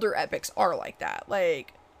older epics are like that.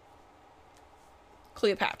 Like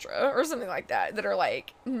Cleopatra or something like that are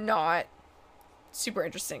like not super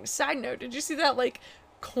interesting. Side note, did you see that like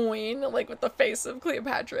coin like with the face of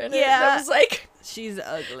Cleopatra in it? That was like, she's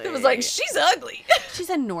ugly. It was like, she's ugly.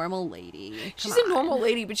 She's a normal lady. She's a normal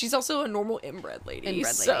lady, but she's also a normal inbred lady.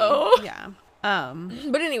 Yeah.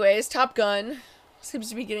 But anyways, Top Gun seems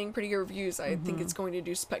to be getting pretty good reviews. I think it's going to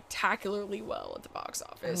do spectacularly well at the box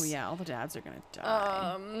office. Oh yeah, all the dads are gonna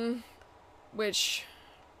die. Which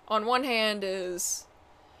on one hand it's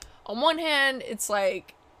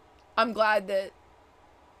like, I'm glad that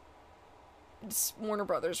it's Warner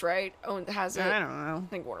Brothers, right? Has it. I don't know. I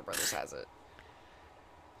think Warner Brothers has it.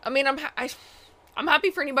 I mean, I'm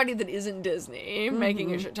happy for anybody that isn't Disney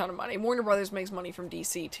making a shit ton of money. Warner Brothers makes money from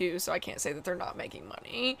DC too, so I can't say that they're not making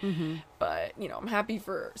money. Mm-hmm. But, you know, I'm happy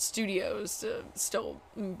for studios to still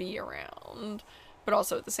be around. But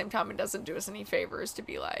also at the same time, it doesn't do us any favors to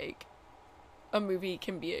be like, a movie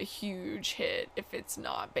can be a huge hit if it's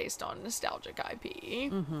not based on nostalgic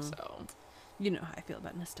IP. Mm-hmm. So, you know how I feel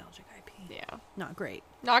about nostalgic IP. Yeah. Not great.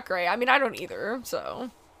 Not great. I mean, I don't either,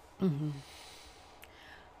 so. Mm-hmm.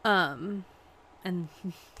 And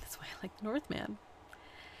that's why I like The Northman.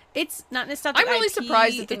 It's not nostalgic. I'm really IP,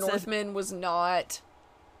 surprised that The Northman was not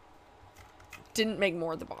didn't make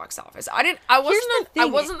more at the box office. I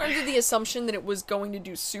thing. wasn't under the assumption that it was going to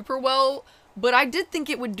do super well, but I did think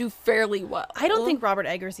it would do fairly well. I don't think Robert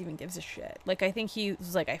Eggers even gives a shit. Like, I think he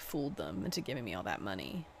was like, I fooled them into giving me all that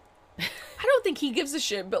money. I don't think he gives a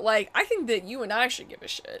shit, but like, I think that you and I should give a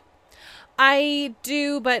shit. I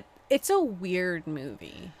do, but it's a weird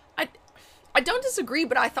movie. I don't disagree,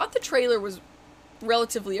 but I thought the trailer was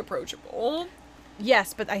relatively approachable.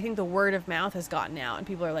 Yes, but I think the word of mouth has gotten out, and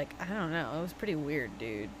people are like, I don't know, it was pretty weird,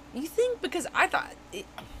 dude. You think? Because I thought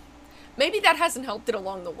maybe that hasn't helped it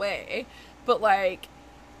along the way, but like,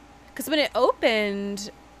 because when it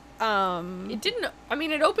opened, it didn't. I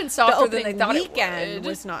mean, it opened softer than they thought it would. The weekend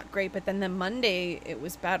was not great, but then the Monday it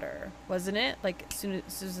was better, wasn't it? Like as soon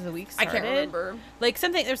as the week started, I can't remember. Like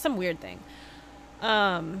something, there's some weird thing.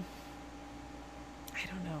 I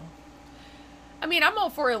don't know. I mean, I'm all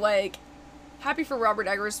for it. Like, happy for Robert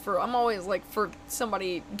Eggers for. I'm always like for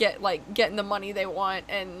somebody getting the money they want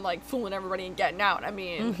and like fooling everybody and getting out. I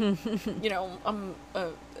mean, you know, I'm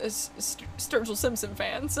a Sturgill Simpson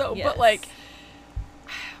fan, so yes. But like,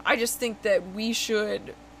 I just think that we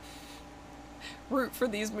should root for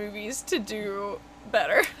these movies to do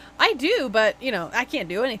better. I do, but you know, I can't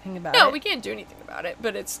do anything about it. No, we can't do anything about it,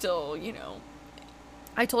 but it's still, you know,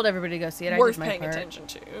 I told everybody to go see it. worth I did my paying part. attention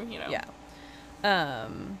to, you know. Yeah.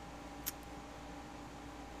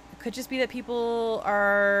 It could just be that people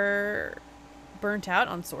are burnt out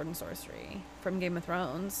on sword and sorcery from Game of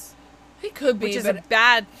Thrones. It could be, which is but a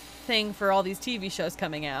bad thing for all these TV shows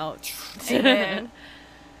coming out. Amen.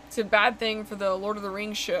 It's a bad thing for the Lord of the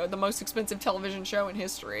Rings show, the most expensive television show in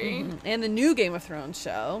history. Mm-hmm. And the new Game of Thrones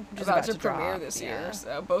show, which is about to premiere drop. this Yeah. year,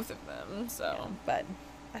 so both of them. So, yeah, but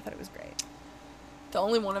I thought it was great. The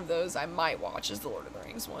only one of those I might watch is the Lord of the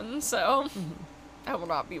Rings one. So, I will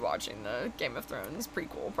not be watching the Game of Thrones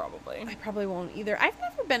prequel. Probably. I probably won't either. I've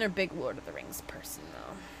never been a big Lord of the Rings person,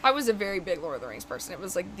 though. I was a very big Lord of the Rings person. It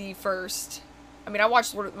was like the first. I mean, I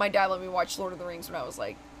watched my dad let me watch Lord of the Rings when I was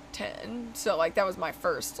like 10, so like that was my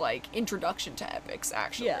first like introduction to epics,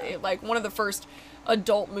 actually. Yeah. Like one of the first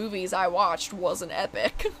adult movies I watched was an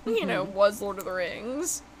epic. You know, was Lord of the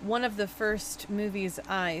Rings. One of the first movies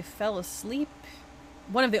I fell asleep,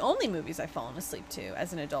 one of the only movies I've fallen asleep to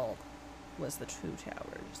as an adult was the Two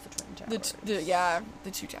Towers, the Twin Towers.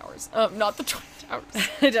 The Two Towers. Not the Twin Towers.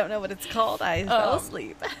 I don't know what it's called. I fell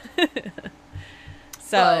asleep.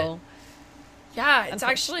 So yeah, it's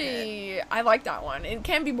actually, I like that one. It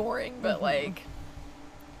can be boring, but like,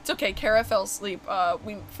 it's okay. Kara fell asleep.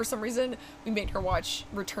 For some reason, we made her watch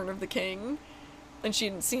Return of the King, and she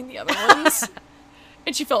hadn't seen the other ones,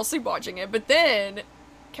 and she fell asleep watching it. But then,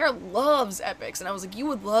 Kara loves epics, and I was like, you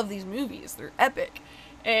would love these movies. They're epic.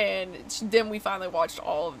 And then we finally watched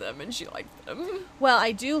all of them, and she liked them. Well,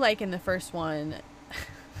 I do like in the first one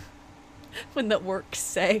when the orcs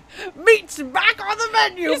say, "Meat's back on the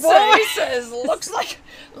menu, boy." He says, looks like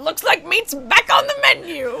meat's back on the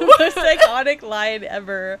menu." Most iconic line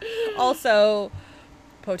ever. Also,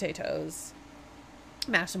 potatoes.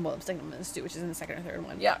 Mash them, boil them, stick them in the stew, which is in the second or third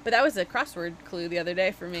one. Yeah. But that was a crossword clue the other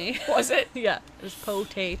day for me. Was it? Yeah. It was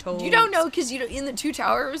potatoes. You don't know, because in the Two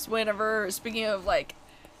Towers, whenever, speaking of like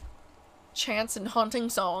chants and haunting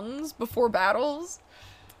songs before battles,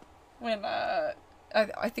 when I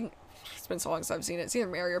think it's been so long since I've seen it. It's either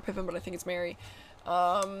Mary or Pippin, but I think it's Mary.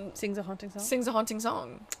 Sings a haunting song. Sings a haunting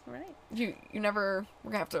song. All right. You never.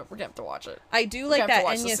 We're gonna have to watch it. I do like that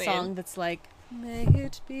Enya song that's like, "May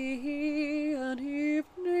it be an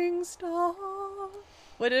evening star,"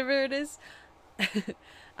 whatever it is. But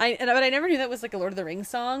I never knew that was like a Lord of the Rings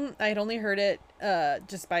song. I had only heard it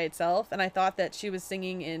just by itself, and I thought that she was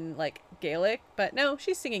singing in like Gaelic, but no,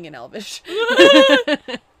 she's singing in Elvish.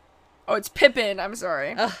 Oh, it's Pippin. I'm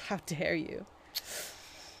sorry. Oh, how dare you!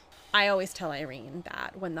 I always tell Irene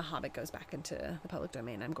that when The Hobbit goes back into the public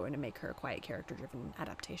domain, I'm going to make her a quiet character-driven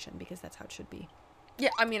adaptation because that's how it should be. Yeah,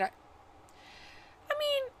 I mean, I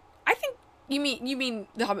think you mean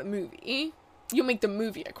the Hobbit movie. You'll make the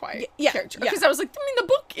movie a quiet character. Yeah. Because I was like, I mean, the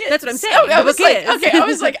book is. That's what I'm saying. Oh, The book is. Okay, I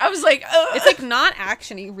was like, It's like not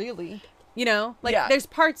actiony, really. You know, like there's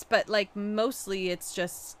parts, but like mostly it's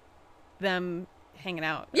just them hanging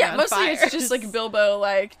out. Yeah, mostly fires. it's just like Bilbo,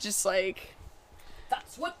 like just like.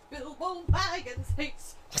 That's what Bilbo Baggins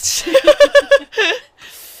hates.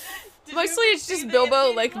 Mostly it's just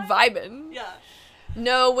Bilbo like vibing. Yeah.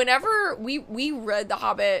 No, whenever we read The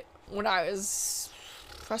Hobbit when I was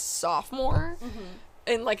a sophomore,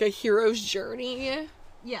 in like a hero's journey.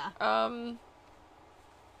 Yeah.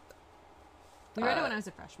 We read it when I was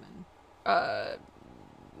a freshman.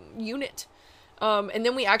 Unit. And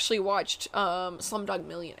then we actually watched Slumdog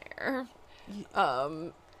Millionaire.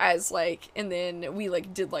 as like, and then we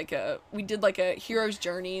like did like a hero's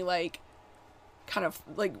journey, like kind of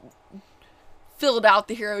like filled out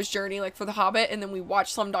the hero's journey like for The Hobbit, and then we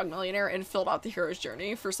watched Slumdog Millionaire and filled out the hero's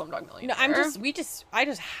journey for Slumdog Millionaire. I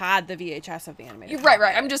just had the VHS of the animated. Right.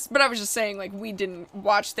 I was just saying, like, we didn't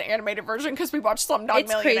watch the animated version because we watched Slumdog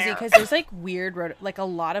Millionaire. It's crazy because there's like weird, like a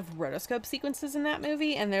lot of rotoscope sequences in that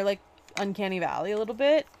movie, and they're like Uncanny Valley a little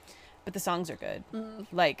bit, but the songs are good.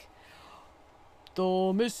 Like,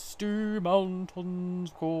 the misty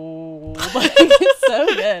mountains cold. Like, it's so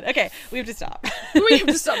good. Okay, we have to stop. We have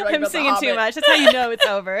to stop talking I'm about singing too much. That's how you know it's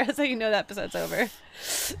over. That's how you know the episode's over.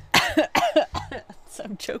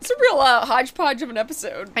 Some jokes. It's a real hodgepodge of an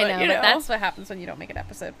episode. But, I know, you know, but that's what happens when you don't make an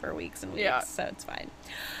episode for weeks and weeks. Yeah. So it's fine.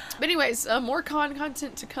 But anyways, more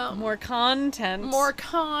content to come. More content. More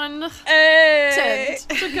content Hey.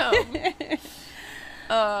 to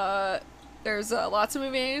come. There's lots of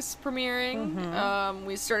movies premiering.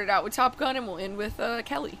 We started out with Top Gun and we'll end with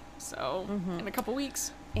Kelly. So in a couple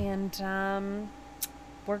weeks. And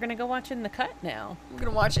we're gonna go watch In the Cut now. I'm gonna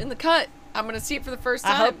watch In the Cut. I'm gonna see it for the first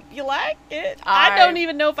time. I hope you like it. I don't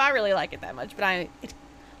even know if I really like it that much, but it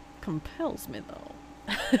compels me though.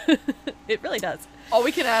 It really does. All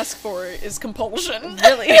we can ask for is compulsion.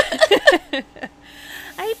 Really. All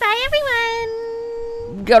right, bye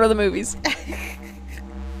everyone. Go to the movies.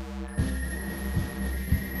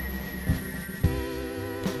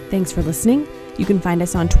 Thanks for listening. You can find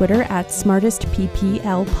us on Twitter at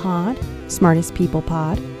SmartestPPLPod, Smartest People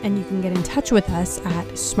Pod, and you can get in touch with us at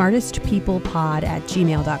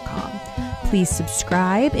smartestpeoplepod@gmail.com. Please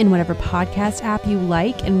subscribe in whatever podcast app you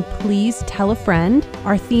like, and please tell a friend.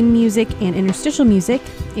 Our theme music and interstitial music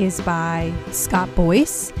is by Scott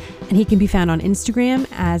Boyce, and he can be found on Instagram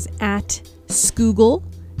as @Scoogle,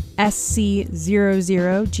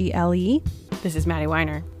 SC00GLE. This is Maddie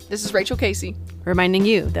Weiner. This is Rachel Casey. Reminding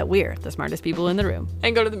you that we're the smartest people in the room.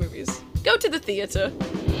 And go to the movies. Go to the theater.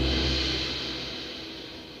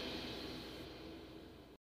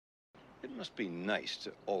 It must be nice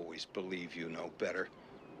to always believe you know better.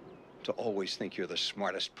 To always think you're the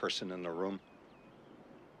smartest person in the room.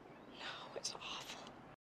 No, it's awful.